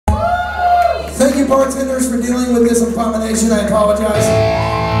Thank you, bartenders, for dealing with this abomination. I apologize.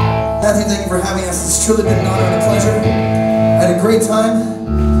 Matthew, thank you for having us. It's truly been an honor and a pleasure. I had a great time.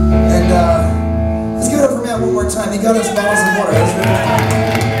 And let's give it up for Matt one more time. He got us bottles of water.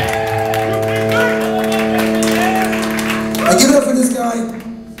 I give it up for this guy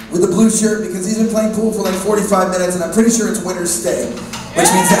with the blue shirt because he's been playing pool for like 45 minutes and I'm pretty sure it's winter's stay. Which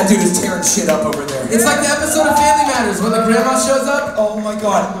means that dude is tearing shit up over there. It's like the episode of Family Matters when the grandma shows up. Oh my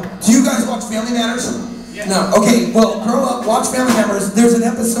god. Do you guys watch Family Matters? Yeah. No. Okay, well, grow up, watch Family Matters. There's an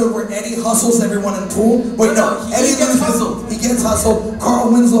episode where Eddie hustles everyone in pool. Wait, no. Eddie gets hustled. He gets hustled.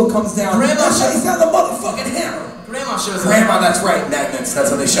 Carl Winslow comes down. Grandma he's got the motherfucking hammer. Grandma shows up. Grandma, that's right. Magnets. That's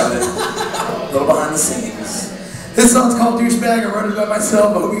how they shot it. A little behind the scenes. This song's called Douchebag. I wrote it by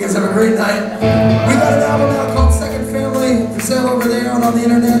myself. I hope you guys have a great night. We got an album out called Second Family for sale over there and on the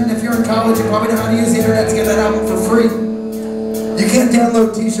internet. And if you're in college, you probably know how to use the internet to get that album for free. You can't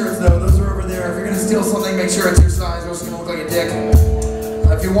download t-shirts though. Those are over there. If you're going to steal something, make sure it's your size or else it's going to look like a dick.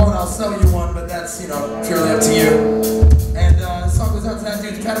 If you want, I'll sell you one, but that's, you know, purely up to you. And this song goes out to that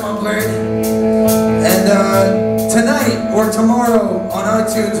dude, Catamount Blade. And tonight or tomorrow on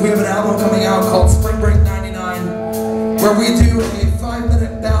iTunes, we have an album coming out called Spring Break 99. Where we do a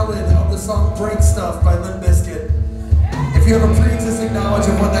 5-minute ballad of the song Break Stuff by Limp Bizkit. If you have a pre-existing knowledge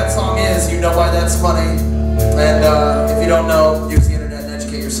of what that song is, you know why that's funny. And if you don't know, use the internet and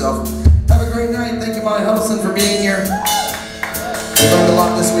educate yourself. Have a great night. Thank you, Molly Huddleston, for being here. We learned a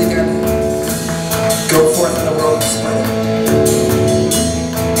lot this weekend. Go forth in the world and spread it.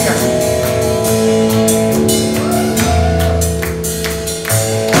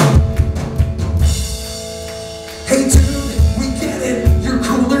 Hey dude, we get it, you're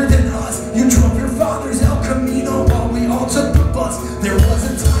cooler than us. You drove your father's El Camino while we all took the bus. There was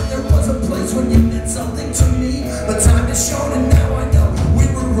a time, there was a place when you meant something to me. But time has shown and now I know we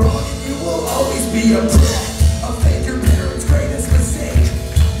were wrong. And you will always be a prick, a fake, your parents' greatest mistake.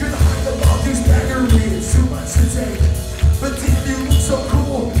 You're the height of all douchebaggery, it's too much to take. But damn, you look so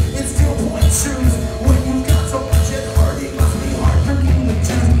cool in steel point shoes. When you've got so much at heart, it must be hard for you to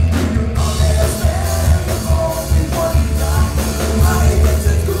choose. You're on that man.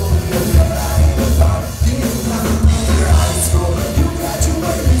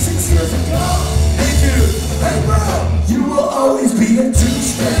 Hey bro, you will always be a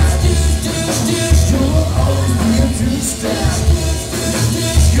douchebag. You will always be a douchebag.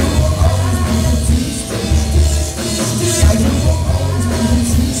 You will always be a douchebag. You will always be a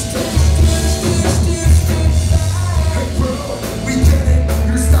douchebag. Hey bro, we get it,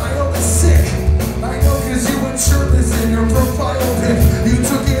 your style is sick. I know cause you went shirtless in your profile pic. You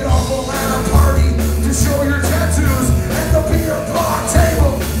took it off at a party to show your tattoos at the beer pong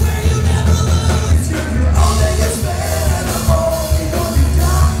table.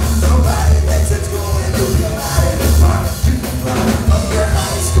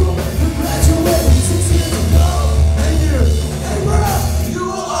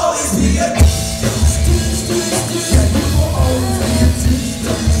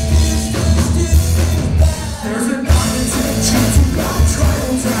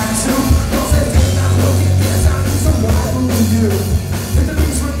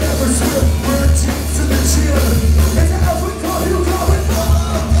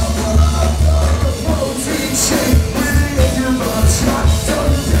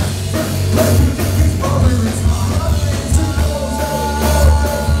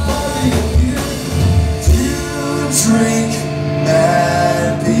 Drink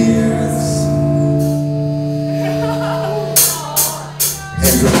mad beers.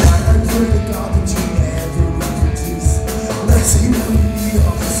 Every night I pray to God that you never reproduce. Let's see what we need,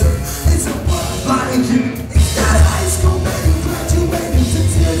 officer. It's a one like you. It's not high school, man. You graduated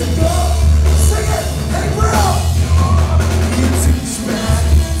 6 years ago. Sing it, hey bro. You douchebag.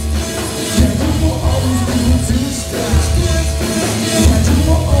 Yeah, you will always be a douchebag. Yeah, you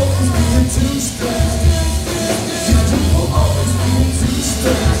will always be a douchebag.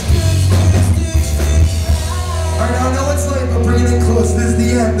 Alright, I know it's late, but bring it in close. This is the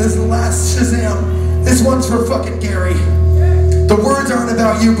end. This is the last Shazam. This one's for fucking Gary. The words aren't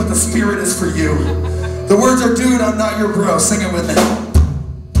about you, but the spirit is for you. The words are, dude, I'm not your bro. Sing it with me.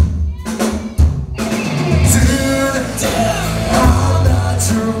 Dude, I'm not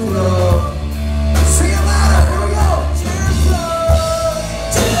your bro. Sing it louder. Here we go.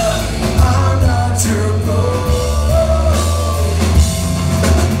 Dude, I'm not your bro.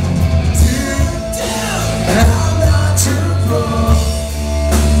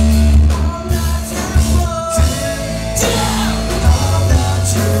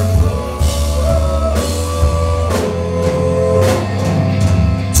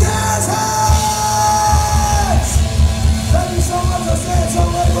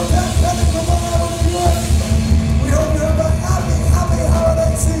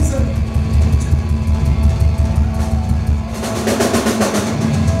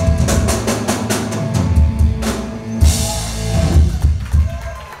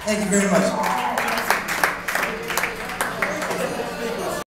 Thank you very much.